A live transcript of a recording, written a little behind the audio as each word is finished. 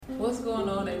What's going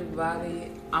on,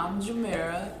 everybody? I'm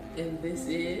Jamera, and this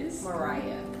is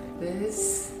Mariah.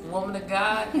 This woman of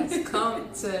God has come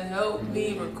to help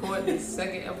me record the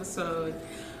second episode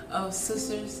of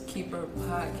Sisters Keeper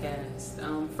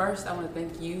podcast. First, I want to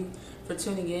thank you for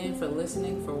tuning in, for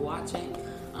listening, for watching.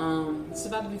 It's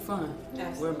about to be fun.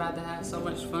 Absolutely. We're about to have so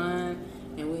much fun,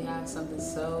 and we have something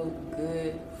so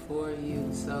good for you.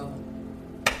 So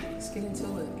let's get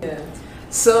into it. Yeah.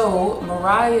 So,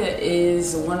 Mariah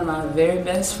is one of my very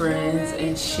best friends,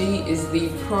 and she is the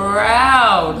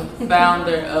proud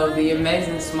founder of the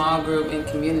amazing small group and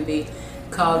community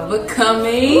called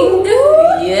Becoming.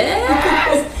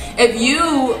 Yes! If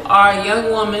you are a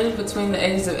young woman between the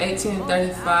ages of 18 and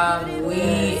 35, we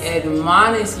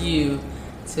admonish you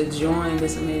to join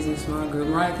this amazing small group.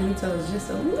 Mariah, can you tell us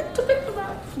just a little bit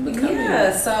about Becoming?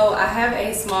 Yeah, so I have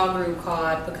a small group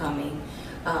called Becoming.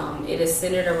 It is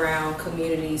centered around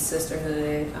community,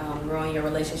 sisterhood, growing your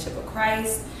relationship with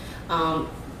Christ.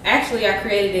 Actually, I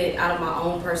created it out of my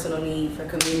own personal need for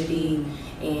community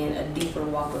and a deeper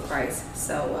walk with Christ.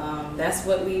 So that's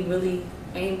what we really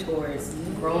aim towards,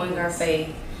 growing our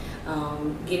faith,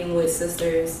 getting with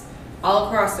sisters all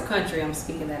across the country. I'm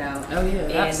speaking that out. Oh, yeah,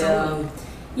 and, absolutely.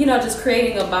 Just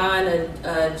creating a bond,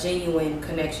 a genuine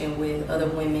connection with other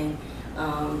women.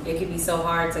 It can be so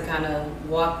hard to kind of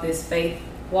walk this faith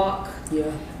walk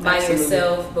by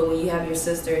yourself, but when you have your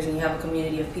sisters and you have a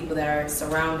community of people that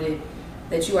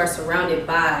you are surrounded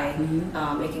by,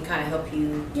 it can kind of help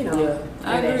you, through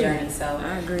that journey. So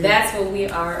I agree. That's what we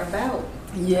are about.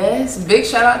 Yes, big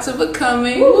shout out to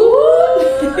Becoming.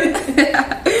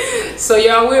 So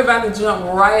y'all, we're about to jump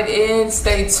right in.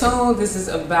 Stay tuned. This is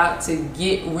about to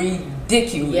get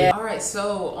ridiculous. Yeah. All right,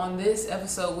 so on this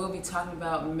episode, we'll be talking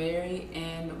about Mary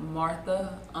and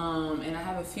Martha. And I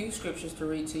have a few scriptures to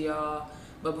read to y'all.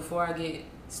 But before I get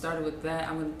started with that,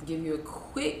 I'm going to give you a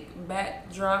quick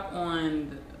backdrop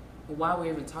on why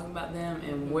we're even talking about them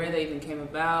and where they even came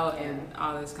about and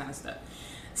all this kind of stuff.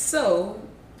 So,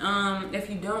 if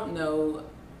you don't know,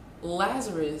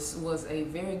 Lazarus was a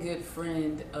very good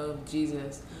friend of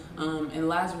Jesus. And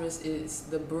Lazarus is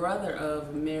the brother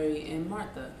of Mary and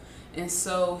Martha. And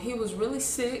so he was really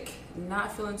sick,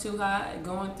 not feeling too hot,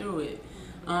 going through it.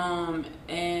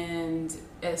 And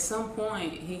at some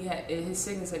point, his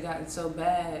sickness had gotten so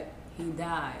bad, he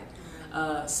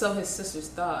died. So his sisters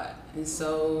thought. And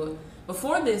so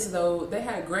before this, though, they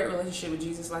had a great relationship with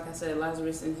Jesus. Like I said,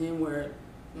 Lazarus and him were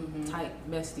tight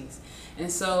besties.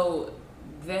 And so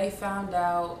they found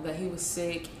out that he was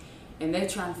sick, and they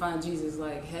trying to find Jesus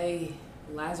like, hey,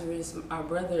 Lazarus, our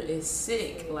brother, is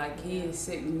sick. Like, he is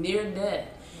sick, near death.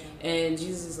 And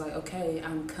Jesus is like, okay,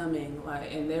 I'm coming.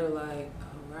 Like, and they were like,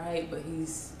 all right, but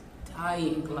he's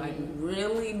dying, like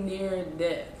really near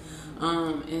death.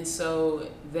 And so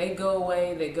they go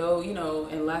away,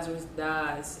 and Lazarus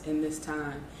dies in this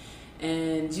time.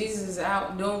 And Jesus is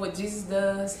out doing what Jesus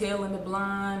does, healing the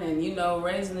blind and,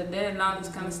 raising the dead and all this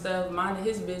kind of stuff, minding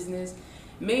his business.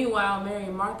 Meanwhile, Mary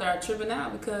and Martha are tripping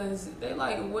out because they're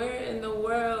like, where in the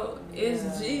world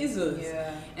is Jesus?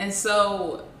 Yeah. And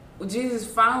so Jesus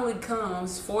finally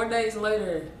comes 4 days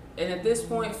later. And at this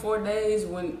point, 4 days,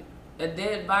 when a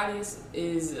dead body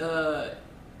is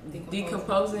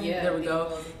decomposing. There we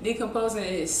go. Decomposing,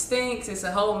 it stinks. It's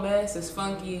a whole mess. It's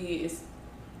funky.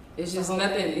 It's just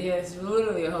nothing. Thing. Yeah, it's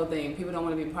literally a whole thing. People don't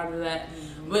want to be a part of that.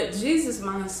 But Jesus'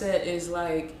 mindset is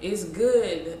like, it's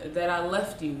good that I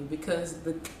left you because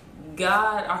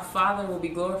God, our Father, will be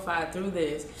glorified through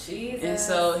this. Jesus. And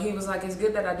so he was like, it's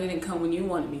good that I didn't come when you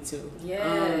wanted me to.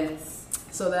 Yes.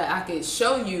 So that I could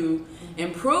show you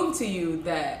and prove to you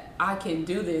that I can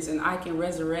do this and I can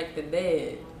resurrect the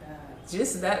dead.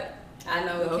 Just that. I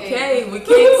know. Okay, we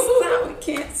can't stop. We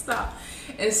can't stop.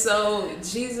 And so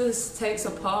Jesus takes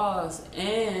a pause,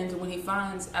 and when he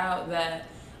finds out that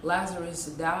Lazarus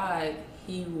died,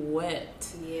 he wept.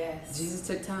 Yes. Jesus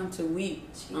took time to weep.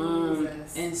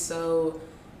 Jesus. And so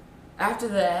after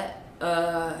that,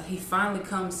 he finally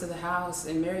comes to the house,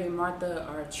 and Mary and Martha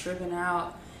are tripping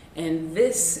out. And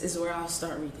this is where I'll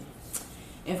start reading.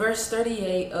 In verse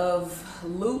 38 of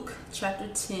Luke chapter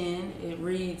 10, it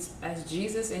reads, as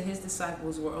Jesus and his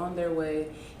disciples were on their way,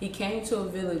 he came to a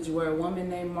village where a woman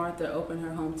named Martha opened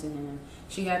her home to him.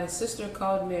 She had a sister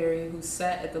called Mary who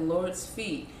sat at the Lord's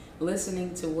feet,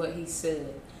 listening to what he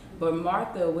said. But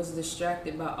Martha was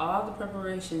distracted by all the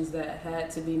preparations that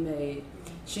had to be made.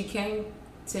 She came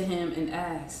to him and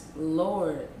asked,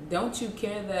 Lord, don't you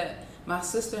care that my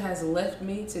sister has left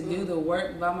me to do the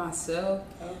work by myself?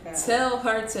 Okay. Tell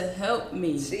her to help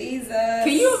me. Jesus.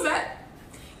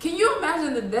 Can you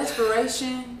imagine the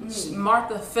desperation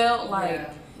Martha felt? Like,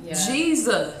 Yeah.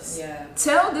 Jesus. Yeah.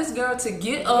 Tell this girl to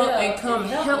get up and come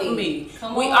help me.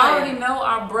 Come we on. already know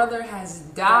our brother has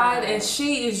died and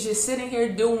she is just sitting here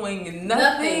doing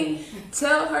nothing.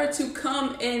 Tell her to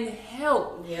come and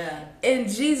help. Yeah. And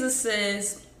Jesus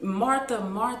says, Martha,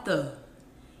 Martha,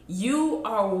 you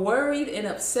are worried and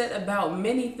upset about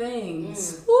many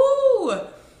things. Woo!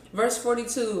 Verse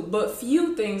 42, but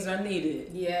few things are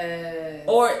needed. Yes.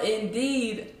 Or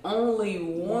indeed only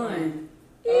one.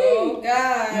 Oh,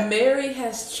 God. Mary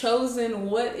has chosen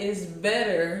what is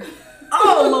better.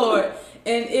 Oh, Lord.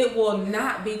 And it will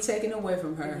not be taken away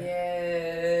from her.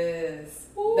 Yes.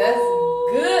 Ooh, that's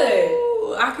good.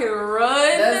 I can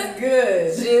run. That's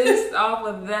good. Just off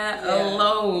of that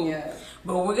alone. Yeah.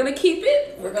 But we're going to keep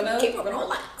it. We're going to keep it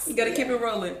rolling. You got to keep it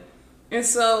rolling. And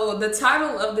so the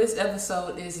title of this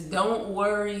episode is Don't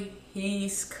Worry,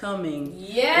 He's Coming.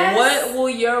 Yes. What will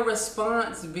your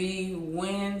response be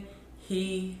when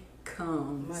He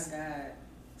comes? My God.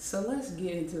 So let's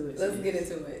get into it. Let's get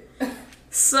into it.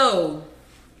 So,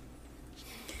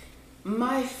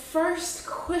 my first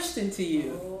question to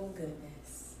you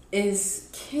is,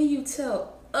 can you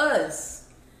tell us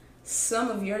some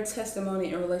of your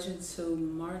testimony in relation to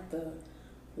Martha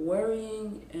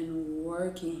worrying and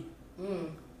working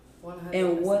 100%.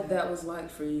 and what that was like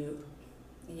for you?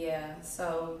 Yeah,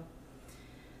 so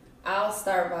I'll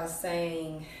start by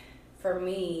saying, for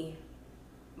me,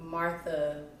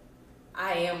 Martha,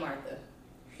 I am Martha,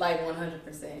 like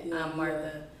 100%. Yeah, I'm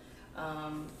Martha.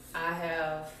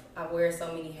 I wear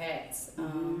so many hats.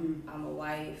 I'm a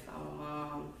wife. I'm a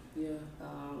mom. Yeah.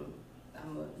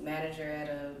 I'm a manager at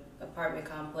a apartment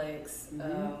complex.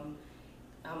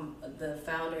 I'm the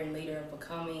founder and leader of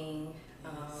Becoming.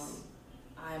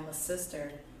 I'm a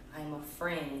sister. I'm a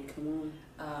friend. Come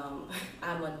on.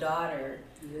 I'm a daughter.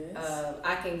 Yes.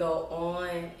 I can go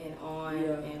on and on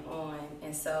and on.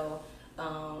 And so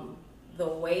the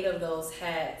weight of those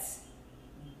hats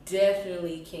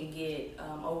definitely can get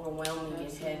overwhelming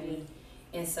and heavy.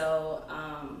 And so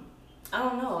I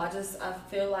don't know. I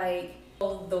feel like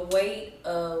the weight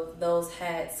of those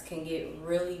hats can get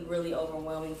really, really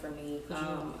overwhelming for me.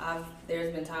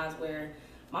 There's been times where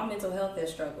my mental health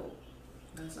has struggled.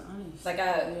 That's honest. Like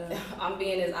I'm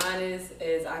being as honest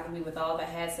as I can be with all the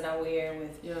hats that I wear,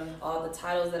 with all the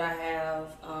titles that I have.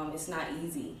 It's not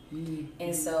easy.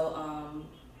 And so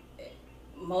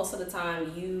most of the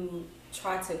time you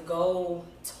try to go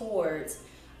towards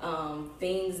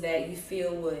things that you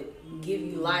feel would give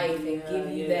you life and give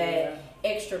you that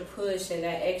extra push and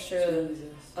that extra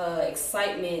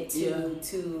excitement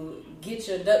to get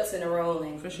your ducks in a row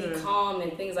and be calm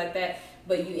and things like that.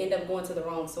 But you end up going to the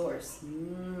wrong source.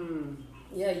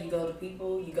 Yeah, you go to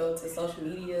people, you go to social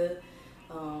media.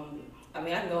 I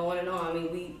can go on and on.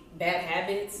 Bad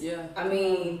habits. Yeah.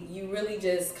 You really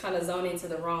just kind of zone into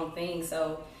the wrong thing.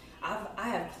 So I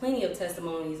have plenty of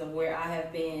testimonies of where I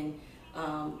have been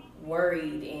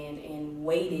worried and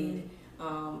weighted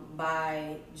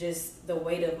by just the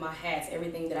weight of my hats,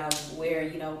 everything that I wear,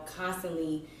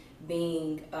 constantly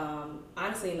being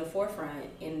honestly in the forefront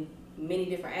in many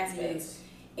different aspects.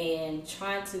 And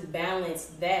trying to balance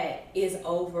that is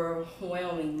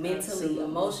overwhelming mentally,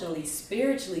 emotionally,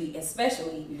 spiritually,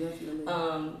 especially. Definitely.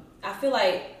 I feel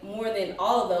like more than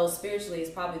all of those, spiritually is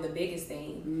probably the biggest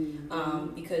thing.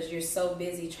 Because you're so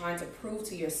busy trying to prove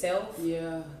to yourself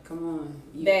that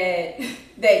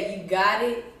you got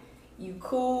it, you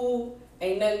cool,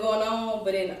 ain't nothing going on,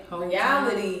 but in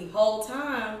reality, whole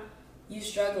time, you're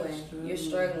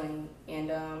struggling.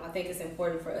 And I think it's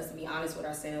important for us to be honest with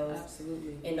ourselves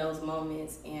in those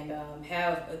moments and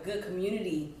have a good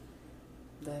community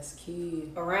that's key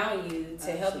around you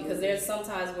to help you, because there's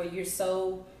sometimes where you're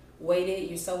so weighted,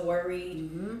 you're so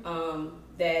worried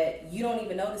that you don't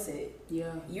even notice it.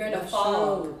 You're in a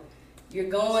fog. You're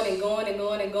going and going and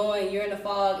going and going. You're in a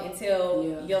fog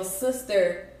until your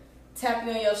sister tap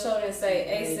you on your shoulder and say,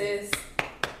 "Hey sis,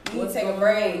 you need to take a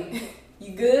break.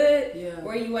 You good?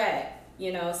 Where you at?"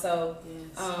 So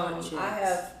I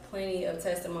have plenty of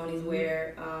testimonies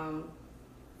where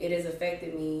it has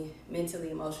affected me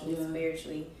mentally, emotionally,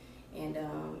 spiritually, and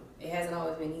it hasn't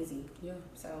always been easy.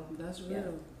 So that's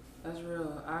real. That's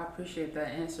real. I appreciate that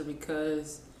answer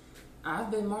because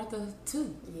I've been Martha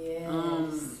too.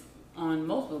 Yes. On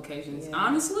multiple occasions.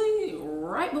 Honestly,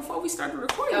 right before we started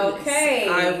recording Okay.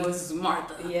 this. I was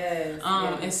Martha. Yes.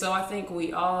 And so I think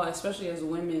we all, especially as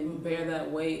women, bear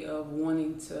that weight of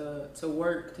wanting to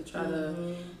work to try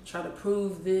to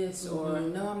prove this, or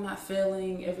no, I'm not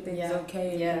failing. Everything's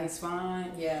okay. Everything's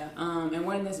fine. Yeah. And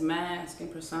wearing this mask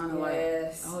and persona,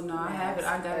 like, oh no, I have it.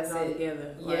 I got it all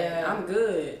together. Like, I'm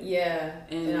good. Yeah.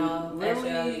 And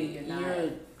really,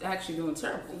 you're actually doing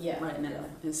terrible right now.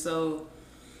 And so,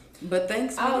 but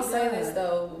thanks. I will say this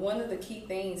though, one of the key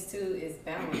things too is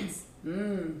balance.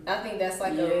 I think that's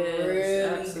like a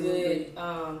really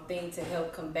good thing to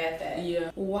help combat that.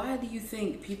 Yeah. Why do you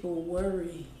think people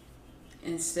worry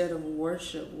instead of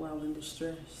worship while in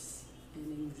distress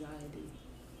and anxiety?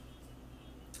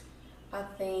 I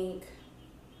think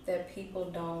that people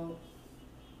don't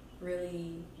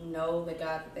really know the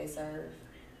God that they serve.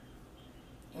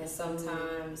 And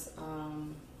sometimes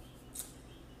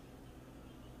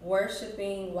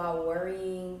worshiping while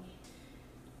worrying,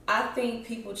 I think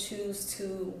people choose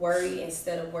to worry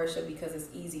instead of worship because it's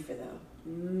easy for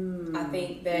them. I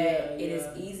think that it is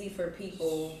easy for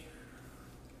people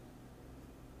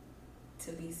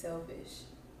to be selfish.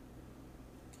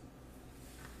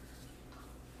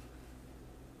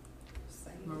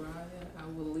 Mariah, I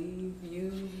will leave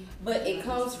you. But it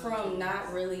comes from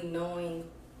not really knowing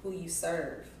who you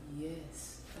serve.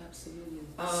 Yes, absolutely.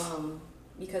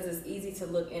 Because it's easy to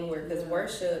look inward. Because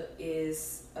worship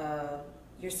is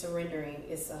you're surrendering.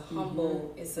 It's a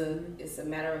humble. It's a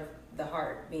matter of the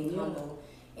heart, being humble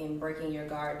and breaking your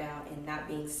guard down and not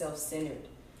being self-centered.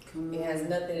 It has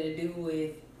nothing to do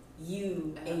with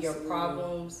you and your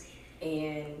problems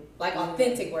and like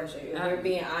authentic worship. If we're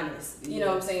being honest, you know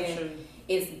what I'm saying. Sure.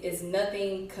 It's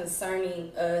nothing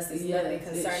concerning us. It's nothing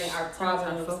concerning our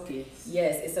problems.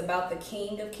 Yes, it's about the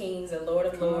King of Kings, the Lord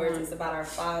of Lords. It's about our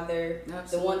Father,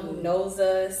 the one who knows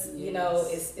us. You know,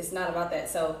 it's not about that.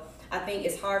 So I think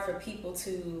it's hard for people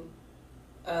to,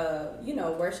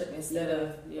 worship instead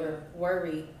of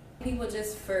worry. People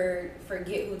just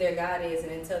forget who their God is,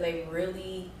 and until they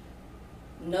really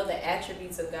know the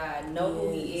attributes of God, know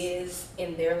who He is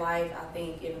in their life, I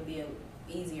think it'll be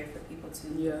easier for people to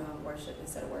worship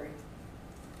instead of worry.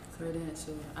 Great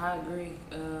answer. I agree,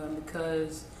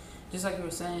 because just like you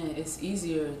were saying, it's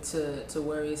easier to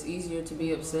worry. It's easier to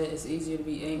be upset. It's easier to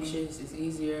be anxious. It's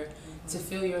easier to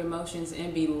feel your emotions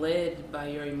and be led by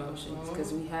your emotions,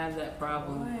 because we have that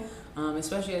problem.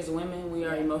 Especially as women, we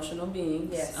are emotional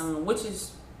beings, which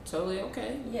is totally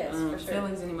okay. Yes, for sure.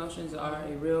 Feelings and emotions are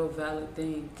a real valid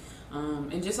thing.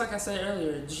 And just like I said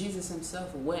earlier, Jesus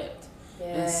himself wept.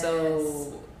 Yes. And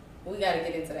so we got to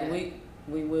get into that.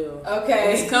 We will.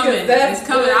 Okay. It's coming. It's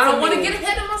coming. I don't want to get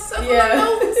ahead of myself on my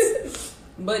notes.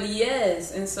 But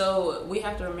yes, and so we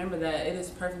have to remember that it is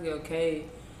perfectly okay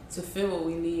to feel what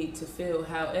we need to feel.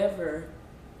 However,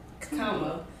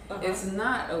 it's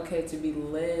not okay to be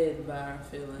led by our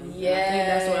feelings. Yes. And I think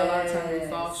that's where a lot of times we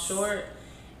fall short.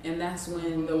 And that's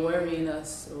when the worry in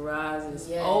us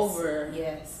rises over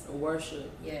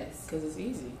worship. Yes. Because it's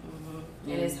easy.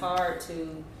 And it's hard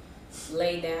to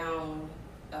lay down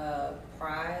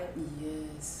pride.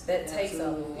 Yes. That takes a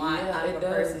lot out of a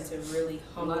person to really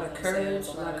humble themselves. A lot of courage,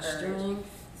 a lot of strength.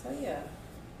 So yeah.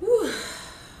 Whew.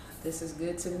 This is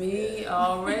good to me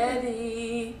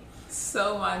already.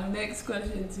 So my next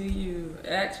question to you,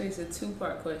 actually it's a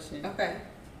two-part question. Okay.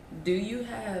 Do you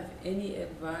have any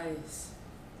advice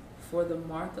for the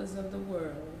Marthas of the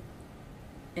world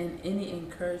and any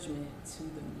encouragement to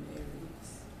the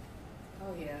Marys?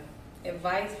 Oh yeah.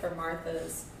 Advice for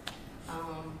Marthas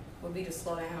would be to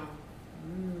slow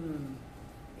down.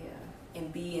 Yeah.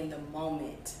 And be in the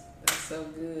moment. That's so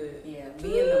good. Yeah,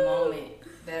 be in the moment.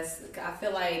 I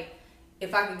feel like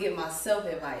if I could give myself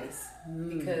advice,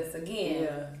 because again,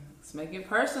 let's make it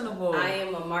personable. I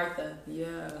am a Martha,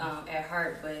 at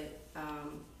heart, but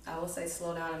I will say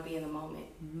slow down and be in the moment.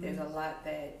 There's a lot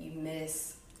that you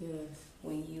miss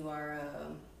when you are,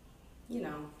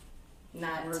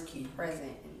 not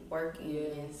present and working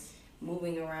and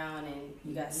moving around, and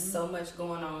you got so much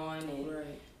going on and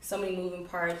so many moving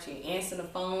parts. You're answering the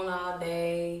phone all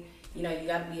day. You know, you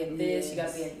got to be at this, you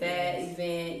got to be at that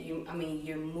event.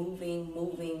 You're moving,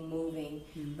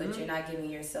 but you're not giving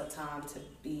yourself time to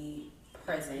be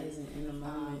present in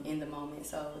the moment.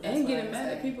 So that's and getting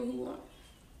mad at people who aren't.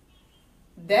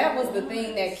 That was the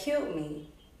thing that killed me.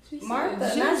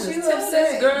 Martha, Jesus, not you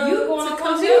upset. Girl you going to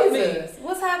on Jesus. Jesus.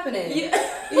 What's happening? Yeah.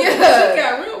 She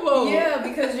got real bold. Yeah,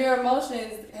 because your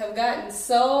emotions have gotten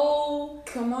so.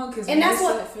 Come on, because and that's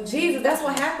what Jesus. That's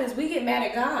what happens. We get mad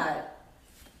at God.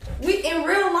 We in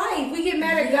real life we get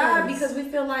mad at God because we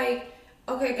feel like,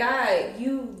 okay, God,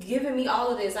 you giving me all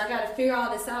of this. I got to figure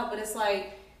all this out, but it's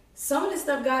like some of this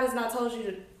stuff God has not told you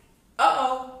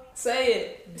to say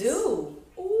it. do.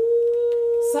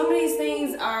 Ooh. Some of these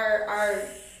things are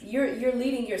you're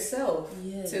leading yourself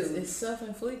to. It's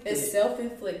self-inflicted. It's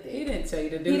self-inflicted. He didn't tell you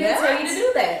to do that. He didn't tell you to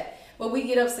do that. But we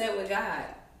get upset with God.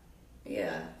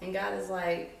 Yeah. And God is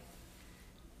like,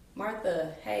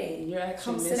 Martha, hey, You're actually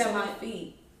come sit at my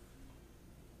feet.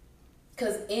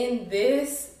 Because in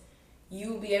this,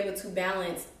 you'll be able to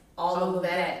balance all of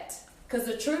that. Because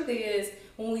the truth is,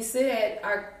 when we sit at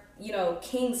our,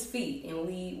 King's feet and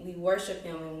we worship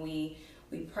him and we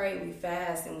pray, we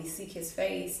fast, and we seek his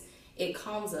face, it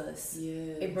calms us.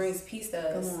 Yes. It brings peace to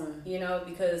us. Come on.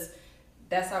 Because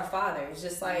that's our Father. It's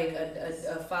just like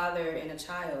a father and a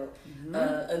child. Mm-hmm.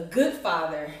 A good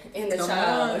father and a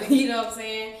child. On. You know what I'm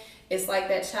saying? It's like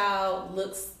that child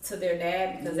looks to their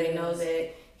dad because they know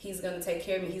that he's going to take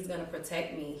care of me. He's going to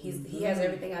protect me. He has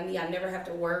everything I need. I never have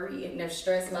to worry and never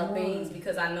stress about things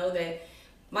because I know that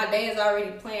my day is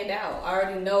already planned out. I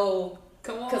already know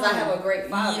because I have a great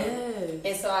father. Yes.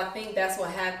 And so I think that's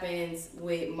what happens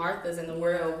with Marthas in the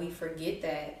world. We forget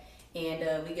that.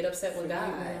 And we get upset with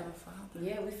God.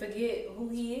 Yeah, we forget who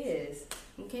he is.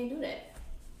 We can't do that.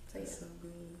 So, yeah. So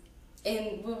good.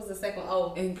 And what was the second one?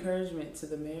 Oh, encouragement to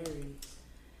the married.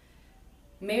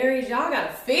 Married, y'all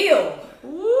gotta feel.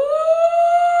 Woo!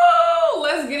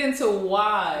 Let's get into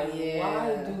why. Yeah.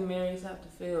 Why do marrieds have to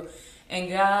feel? And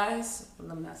guys,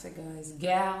 let me not say guys,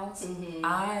 gals,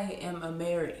 I am a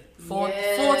married.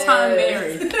 Full-time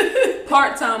married.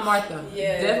 Part-time Martha.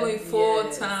 Yeah. Definitely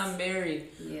full-time married.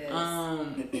 Yes.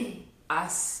 I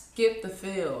skip the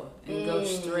feel and go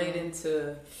straight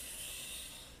into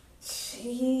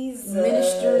Jesus.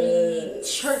 ministry,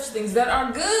 church things that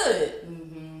are good.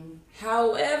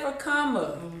 However,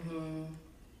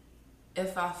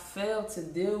 if I fail to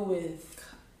deal with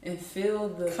and feel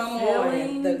the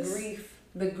feelings,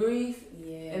 the grief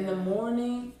in the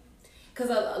morning. Because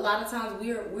a lot of times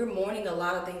we're mourning a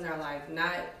lot of things in our life,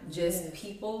 not just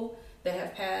people that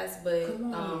have passed, but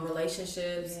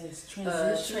relationships,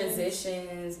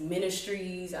 transitions,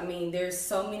 ministries. I mean, there's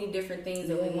so many different things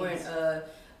that we mourn.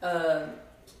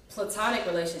 Platonic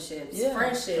relationships,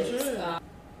 friendships. Sure.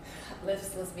 Let's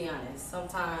be honest.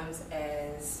 Sometimes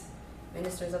as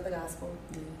ministers of the gospel,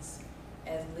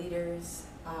 as leaders,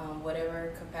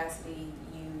 whatever capacity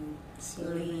you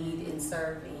lead and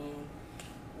serve in,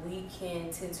 we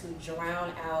can tend to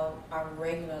drown out our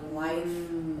regular life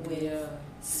with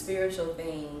spiritual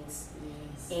things.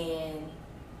 And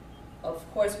of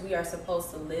course, we are supposed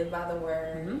to live by the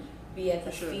word, be at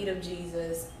the feet of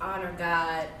Jesus, honor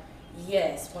God.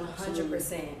 Yes,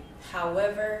 100%.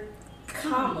 However,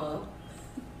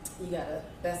 you gotta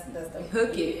that's the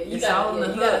hook it. You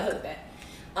gotta hook that.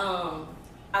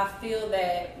 I feel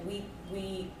that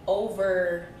we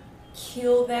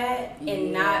overkill that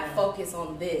and not focus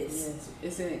on this. Yes.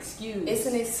 It's an excuse. It's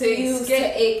an excuse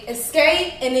to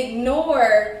escape and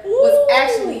ignore what's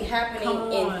actually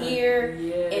happening in here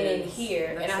and in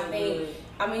here. That's and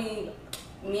I think,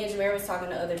 me and Jameer was talking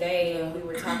the other day, and we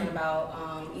were talking about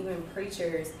even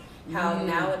preachers, how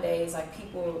nowadays, like,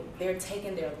 people, they're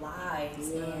taking their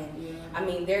lives,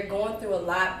 and they're going through a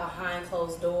lot behind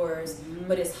closed doors,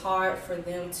 but it's hard for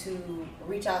them to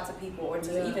reach out to people or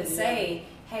to even say,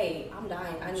 hey, I'm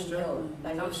dying, I need help,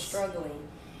 like, I'm struggling.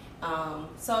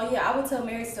 So I would tell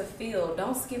marrieds to feel,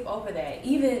 don't skip over that.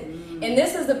 Even, and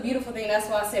this is the beautiful thing, that's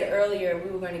why I said earlier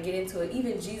we were going to get into it,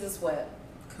 even Jesus wept.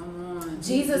 Come on.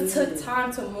 Jesus took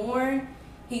time to mourn.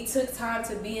 He took time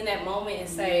to be in that moment and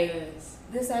say,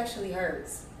 this actually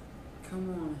hurts. Come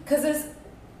on. Because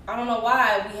I don't know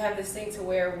why we have this thing to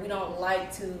where we don't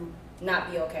like to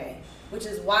not be okay. Which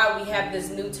is why we have this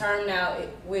new term now,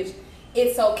 which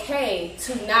it's okay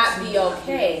to not be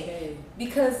okay.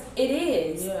 Because it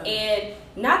is. Yeah. And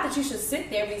not that you should sit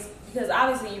there, because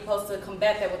obviously you're supposed to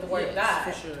combat that with the word of God.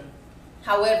 For sure.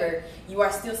 However, you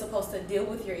are still supposed to deal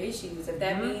with your issues. If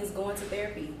that means going to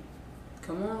therapy.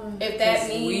 Come on. If that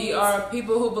means... We are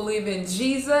people who believe in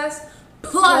Jesus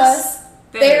plus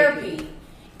therapy.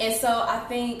 And so I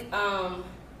think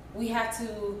we have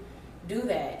to do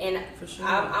that. And for sure.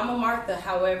 I'm a Martha.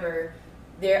 However,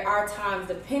 there are times,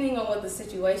 depending on what the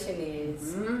situation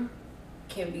is,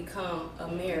 can become a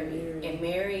Mary. And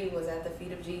Mary was at the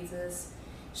feet of Jesus.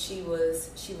 She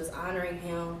was honoring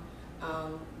him.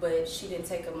 But she didn't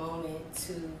take a moment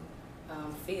to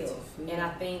feel. And I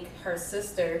think her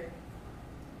sister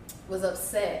was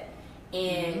upset.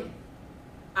 And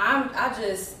I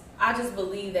just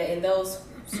believe that in those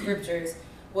scriptures,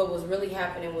 what was really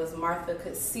happening was Martha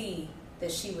could see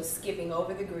that she was skipping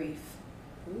over the grief.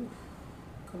 Ooh,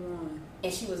 come on.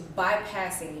 And she was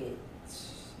bypassing it.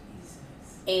 Jesus.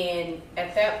 And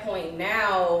at that point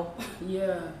now,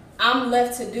 Yeah. I'm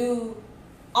left to do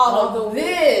all of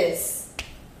this.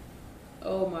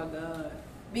 Oh my God.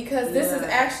 Because this is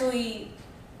actually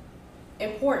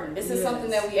important. This is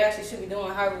something that we actually should be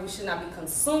doing. However, we should not be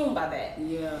consumed by that.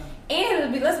 Yeah.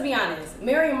 And let's be honest,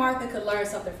 Mary and Martha could learn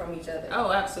something from each other.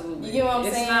 Oh, absolutely. You know what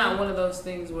I'm saying? It's not one of those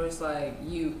things where it's like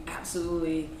you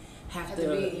absolutely have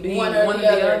to be one or the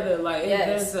other. Like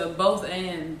there's a both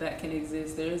and that can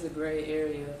exist. There is a gray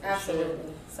area. Absolutely.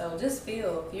 Sure. So just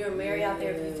feel, if you're Mary out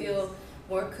there, if you feel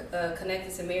more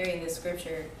connected to Mary in this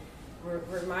scripture,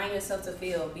 remind yourself to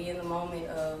feel, be in the moment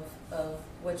of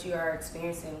what you are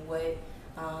experiencing, what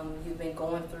you've been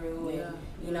going through,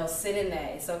 and sit in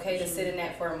that. It's okay to sit in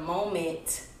that for a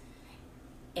moment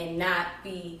and not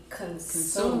be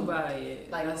consumed by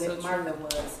it, like Martha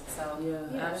was. So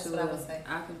yeah, absolutely. That's what I would say.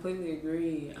 I completely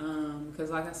agree. Because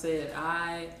like I said,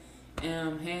 I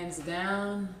am hands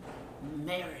down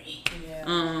Mary.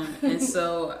 Yeah. And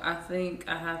so I think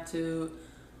I have to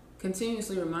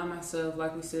continuously remind myself,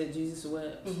 like we said, Jesus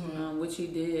wept, which he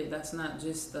did. That's not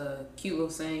just a cute little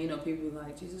saying. People be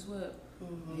like, Jesus wept.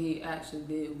 He actually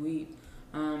did weep.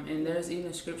 And there's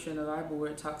even a scripture in the Bible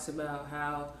where it talks about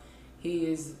how he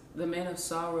is the man of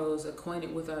sorrows,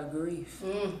 acquainted with our grief.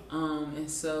 And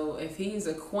so if he's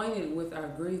acquainted with our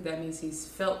grief, that means he's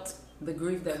felt the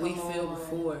grief that we feel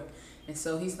before. And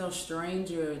so he's no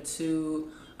stranger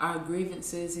to our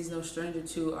grievances. He's no stranger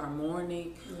to our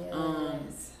mourning.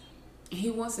 Yes. He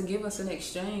wants to give us an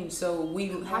exchange, so we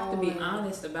have to be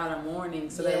honest about our mourning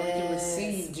so that we can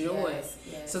receive joy,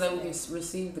 so that we can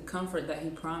receive the comfort that he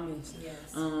promised.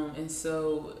 And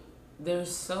so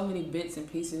there's so many bits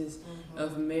and pieces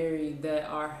of Mary that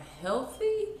are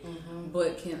healthy,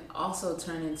 but can also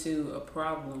turn into a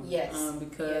problem.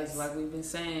 Because like we've been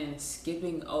saying,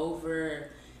 skipping over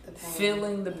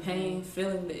feeling the pain,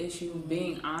 feeling the issue,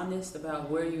 being honest about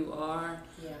where you are,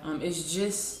 it's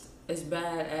just as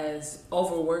bad as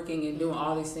overworking and doing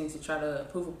all these things to try to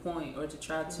prove a point, or to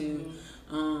try to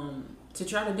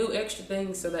do extra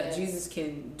things so that Jesus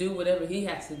can do whatever he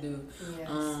has to do.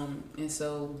 And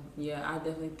so I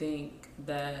definitely think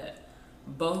that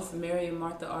both Mary and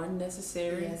Martha are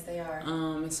necessary. Yes, they are.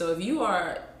 And so if you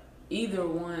are either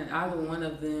one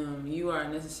of them, you are a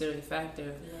necessary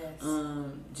factor.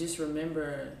 Just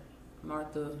remember,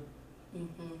 Martha,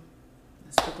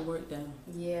 let's put the work down.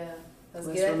 Let's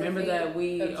remember that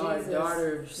we are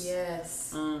daughters.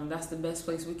 That's the best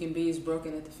place we can be, is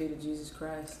broken at the feet of Jesus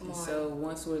Christ. And so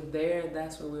once we're there,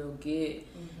 that's where we'll get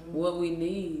what we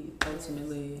need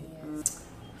ultimately.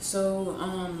 So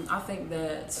I think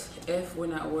that if we're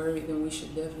not worried, then we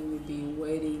should definitely be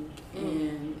waiting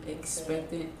and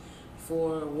expectant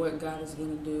for what God is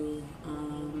going to do.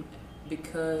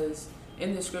 Because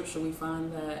in the scripture we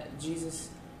find that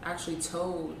Jesus actually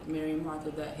told Mary and Martha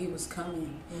that he was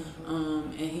coming.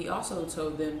 And he also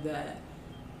told them that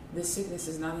this sickness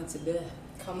is not unto death.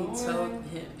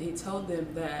 He told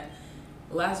them that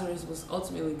Lazarus was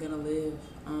ultimately going to live.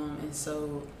 And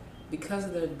so because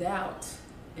of their doubt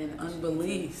and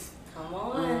unbelief,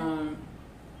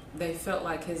 they felt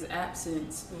like his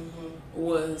absence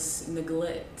was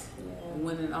neglect,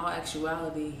 when in all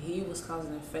actuality he was causing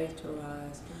their faith to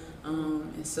rise.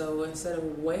 And so instead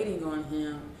of waiting on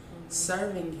him,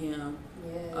 serving him,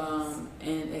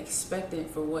 and expectant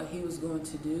for what he was going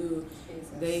to do,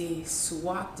 they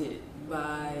swapped it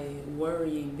by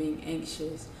worrying, being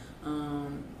anxious,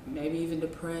 maybe even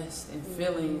depressed, and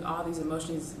feeling all these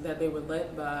emotions that they were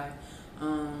led by.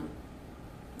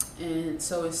 And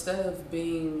so instead of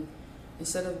being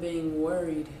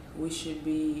worried, we should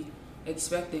be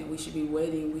expectant. We should be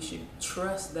waiting. We should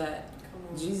trust that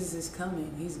Jesus is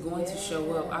coming. He's going to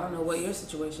show up. I don't know what your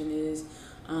situation is,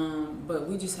 but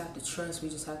we just have to trust. We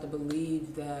just have to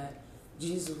believe that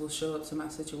Jesus will show up to my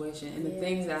situation, and the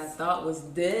things that I thought was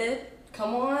dead,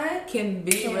 can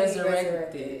be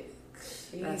resurrected.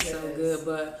 That's so good.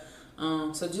 But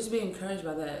so just be encouraged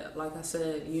by that. Like I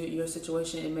said, your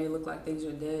situation, it may look like things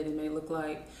are dead. It may look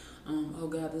like, oh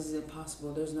God, this is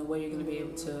impossible. There's no way you're going to be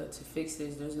able to fix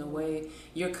this. There's no way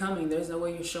you're coming. There's no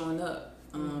way you're showing up.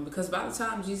 Because by the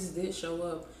time Jesus did show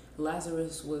up,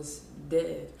 Lazarus was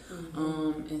dead.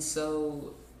 And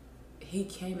so he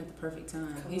came at the perfect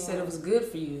time. He said it was good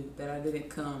for you that I didn't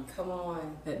come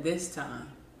at this time,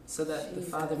 so that the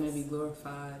Father may be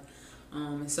glorified.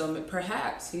 And so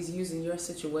perhaps he's using your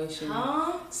situation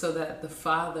so that the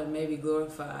Father may be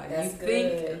glorified. That's you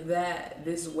think that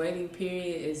this waiting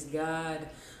period is God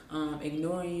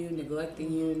ignoring you,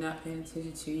 neglecting you, not paying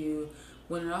attention to you,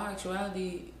 when in all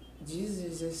actuality, Jesus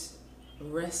is just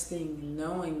resting,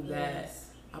 knowing that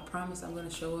I promise I'm going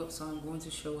to show up, so I'm going to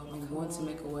show up. I'm going to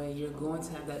make a way. You're going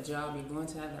to have that job. You're going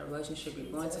to have that relationship. You're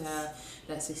going to have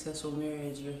that successful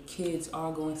marriage. Your kids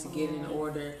are going to get in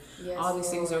order. Yes, all these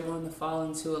things are going to fall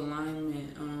into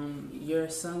alignment. Your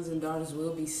sons and daughters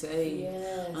will be saved.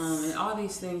 Yes. And all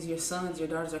these things, your sons, your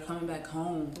daughters are coming back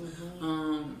home.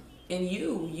 And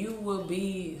you will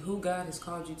be who God has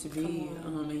called you to be.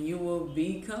 And you will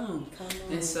become.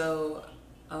 And so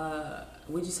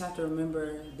we just have to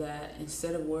remember that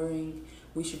instead of worrying,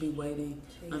 we should be waiting,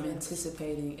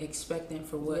 anticipating, expectant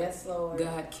for what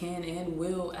God can and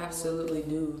will absolutely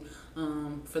do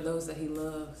for those that He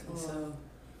loves. And so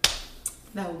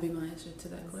that would be my answer to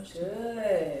that question.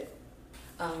 Good.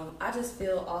 I just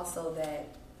feel also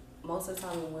that most of the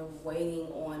time when we're waiting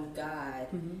on God,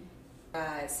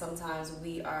 sometimes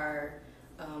we are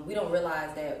we don't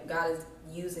realize that God is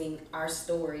using our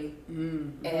story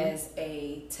as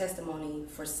a testimony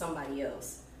for somebody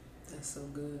else. That's so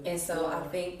good. And so I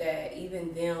think that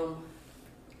even them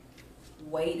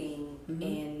waiting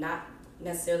and not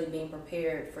necessarily being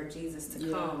prepared for Jesus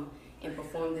to come and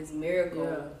perform this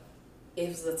miracle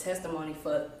is a testimony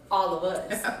for all of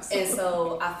us. Absolutely. And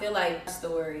so I feel like our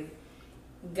story,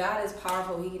 God is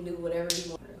powerful. He can do whatever He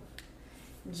wants.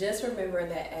 Just remember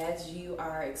that as you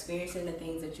are experiencing the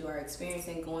things that you are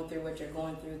experiencing, going through what you're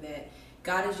going through, that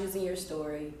God is using your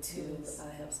story to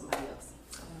help somebody else.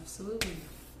 Absolutely.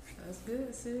 That's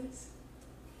good, sis.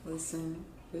 Listen,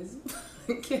 this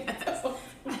podcast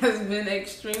has been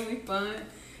extremely fun.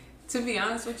 To be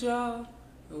honest with y'all,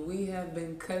 we have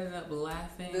been cutting up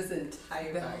laughing this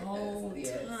entire whole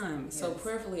time. Yes. So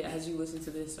prayerfully, as you listen to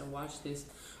this or watch this,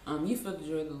 you felt the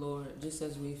joy of the Lord just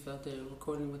as we felt it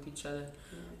recording with each other.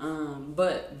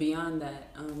 But beyond that,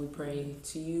 we pray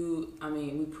to you.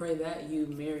 We pray that you,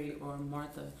 Mary or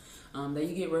Martha, that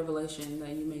you get revelation that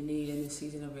you may need in this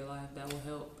season of your life that will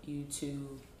help you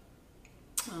to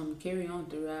carry on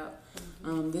throughout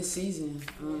this season.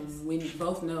 We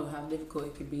both know how difficult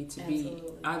it could be to be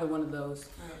either one of those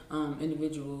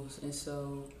individuals, and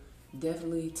so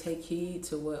definitely take heed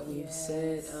to what we've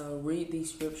said. Read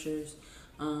these scriptures.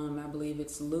 I believe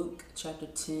it's Luke chapter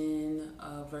 10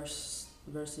 verses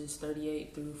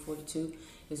 38 through 42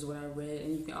 is what I read,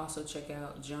 and you can also check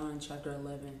out John chapter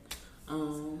 11.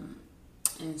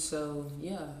 And so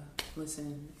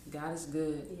listen, God is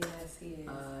good. Yes, He is.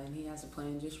 And He has a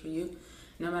plan just for you,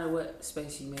 no matter what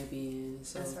space you may be in.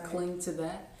 So cling to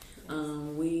that.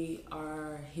 We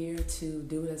are here to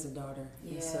do it as a daughter.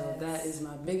 Yes. And so that is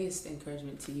my biggest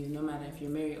encouragement to you, no matter if you're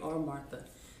Mary or Martha,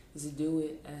 is to do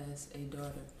it as a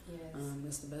daughter. Yes.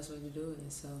 That's the best way to do it.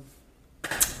 And so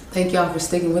thank y'all for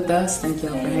sticking with us. Thank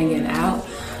y'all for hanging out.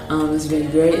 It's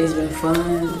been great. It's been fun.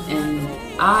 And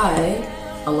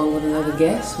I, along with another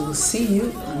guest, will see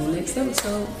you on the next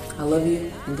episode. I love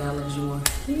you, and God loves you more.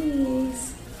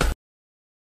 Peace.